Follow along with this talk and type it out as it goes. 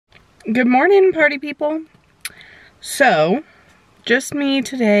Good morning, party people. So, just me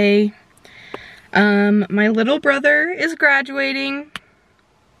today. My little brother is graduating.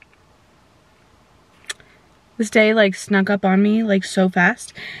 This day like snuck up on me like so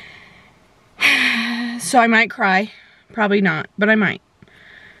fast. So I might cry. Probably not, but I might.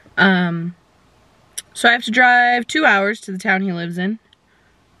 So I have to drive 2 hours to the town he lives in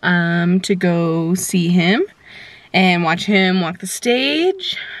to go see him and watch him walk the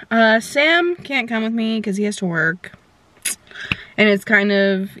stage. Sam can't come with me because he has to work. And it's kind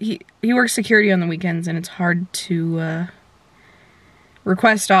of, he works security on the weekends and it's hard to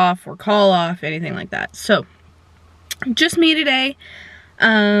request off or call off, anything like that. So, just me today.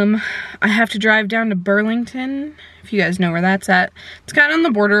 I have to drive down to Burlington, if you guys know where that's at. It's kind of on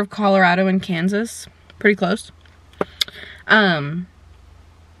the border of Colorado and Kansas. Pretty close.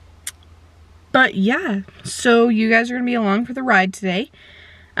 But yeah, so you guys are gonna be along for the ride today.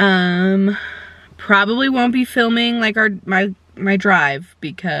 Probably won't be filming like my drive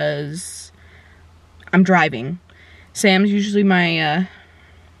because I'm driving. Sam's usually my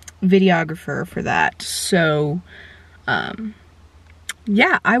videographer for that. So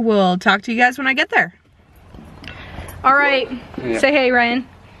yeah, I will talk to you guys when I get there. All right, yeah. Say hey, Ryan.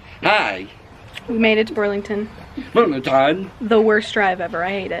 Hi. We made it to Burlington. Burlington. The worst drive ever.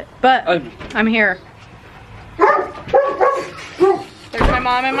 I hate it, but I'm here. There's my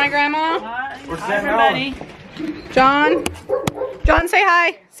mom and my grandma. Hi, everybody. John. John, say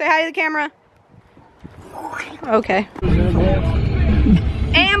hi. Say hi to the camera. Okay.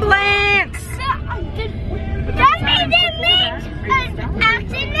 Ambulance! That means an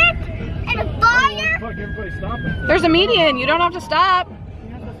accident and a fire. There's a median. You don't have to stop.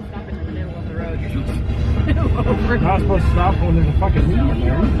 You're not supposed to stop when there's a fucking median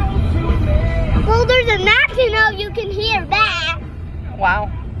there. Well, there's an accident. You can hear that.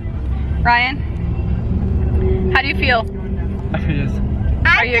 Wow. Ryan, how do you feel? Are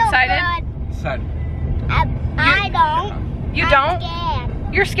you excited? Excited. I don't. You I'm don't?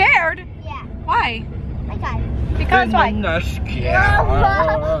 Scared. You're scared? Yeah. Why? Okay. Because why? I'm not scared.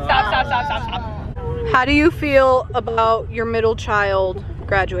 Stop. How do you feel about your middle child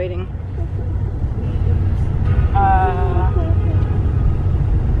graduating? I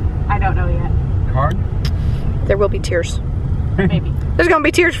don't know yet. Hard? There will be tears. Maybe. There's gonna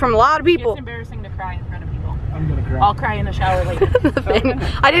be tears from a lot of people. It's embarrassing to cry in front of people. I'm gonna cry. I'll cry in the shower later.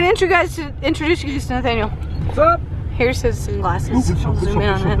 I didn't introduce you guys to Nathaniel. What's up? Here's his glasses. I'll zoom in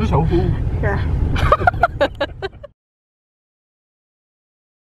on him. Here.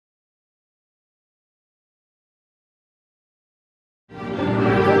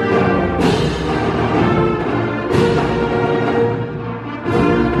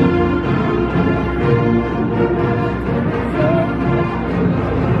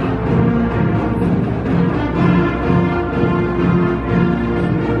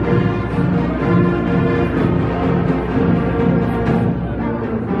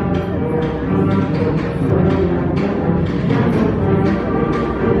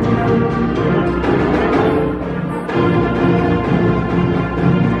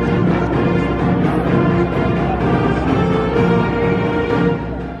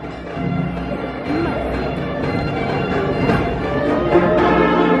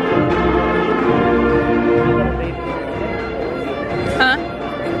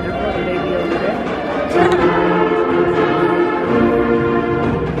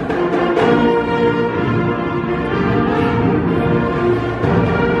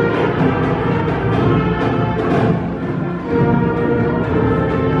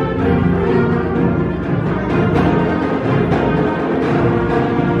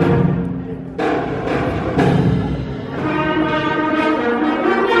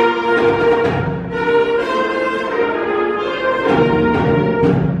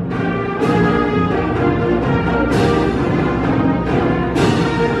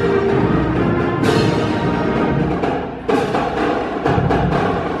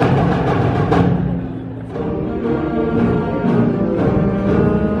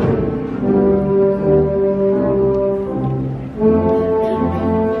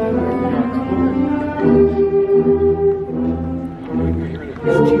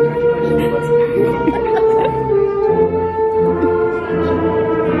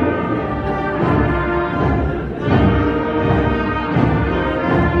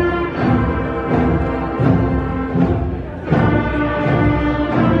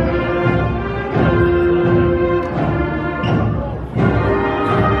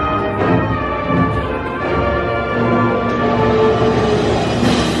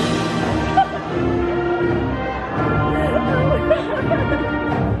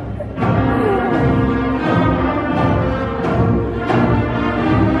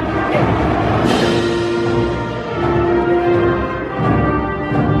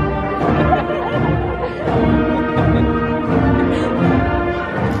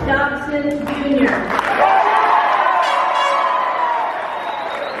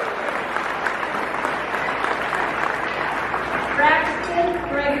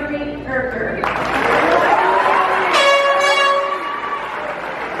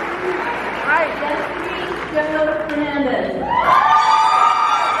 Alright, Destiny, go Fernandez.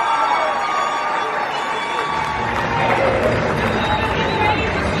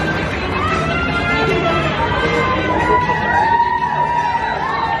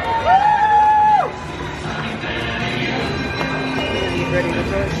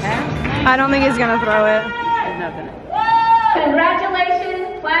 I don't think he's gonna throw it. He's not gonna.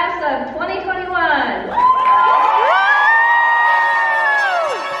 Congratulations, class of 2021.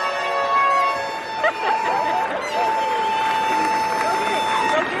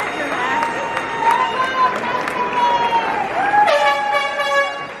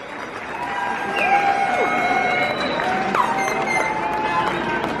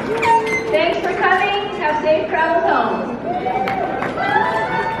 Thanks for coming. Have safe travels home.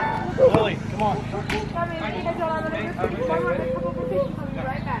 Lily, come on.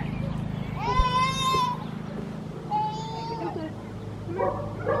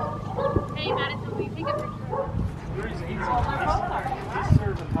 Hey, Madison, will you take a picture? He's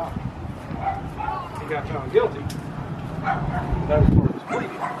serving time. He got found guilty. That was for his plea.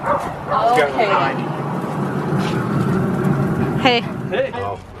 Hey. Hey.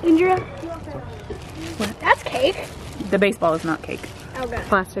 Indra. That's cake. The baseball is not cake. Okay.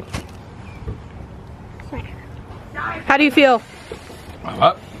 Plastic. How do you feel?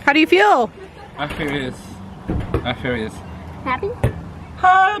 What? How do you feel? I feel this. Happy?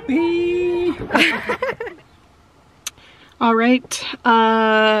 Happy! All right.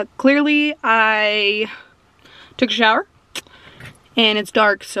 Clearly I took a shower and it's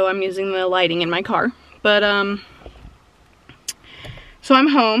dark, so I'm using the lighting in my car. But so I'm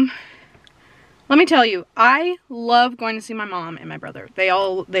home. Let me tell you, I love going to see my mom and my brother. They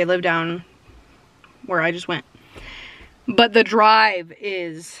live down where I just went. But the drive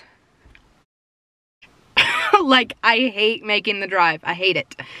is like, I hate making the drive. I hate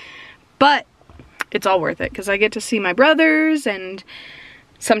it. But it's all worth it because I get to see my brothers and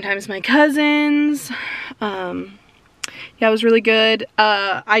sometimes my cousins. Yeah, it was really good.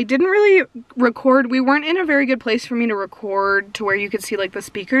 I didn't really record. We weren't in a very good place for me to record to where you could see like the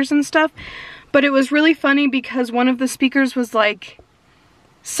speakers and stuff. But it was really funny because one of the speakers was like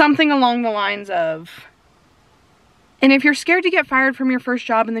something along the lines of, and if you're scared to get fired from your first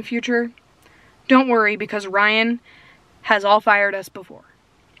job in the future, don't worry because Ryan has all fired us before.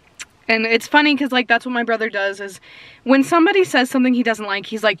 And it's funny because like that's what my brother does is when somebody says something he doesn't like,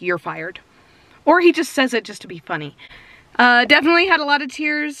 he's like, you're fired. Or he just says it just to be funny. Definitely had a lot of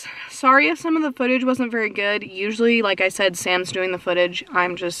tears. Sorry if some of the footage wasn't very good. Usually, like I said, Sam's doing the footage.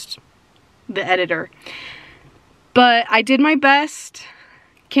 I'm just the editor. But I did my best.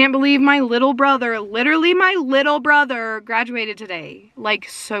 Can't believe my little brother, literally my little brother, graduated today. Like,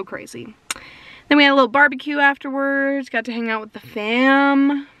 so crazy. Then we had a little barbecue afterwards. Got to hang out with the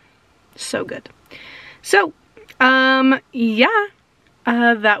fam. So good. So, yeah.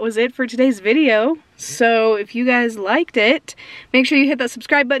 That was it for today's video. So if you guys liked it, make sure you hit that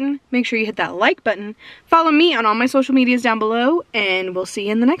subscribe button. Make sure you hit that like button. Follow me on all my social medias down below. And we'll see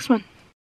you in the next one.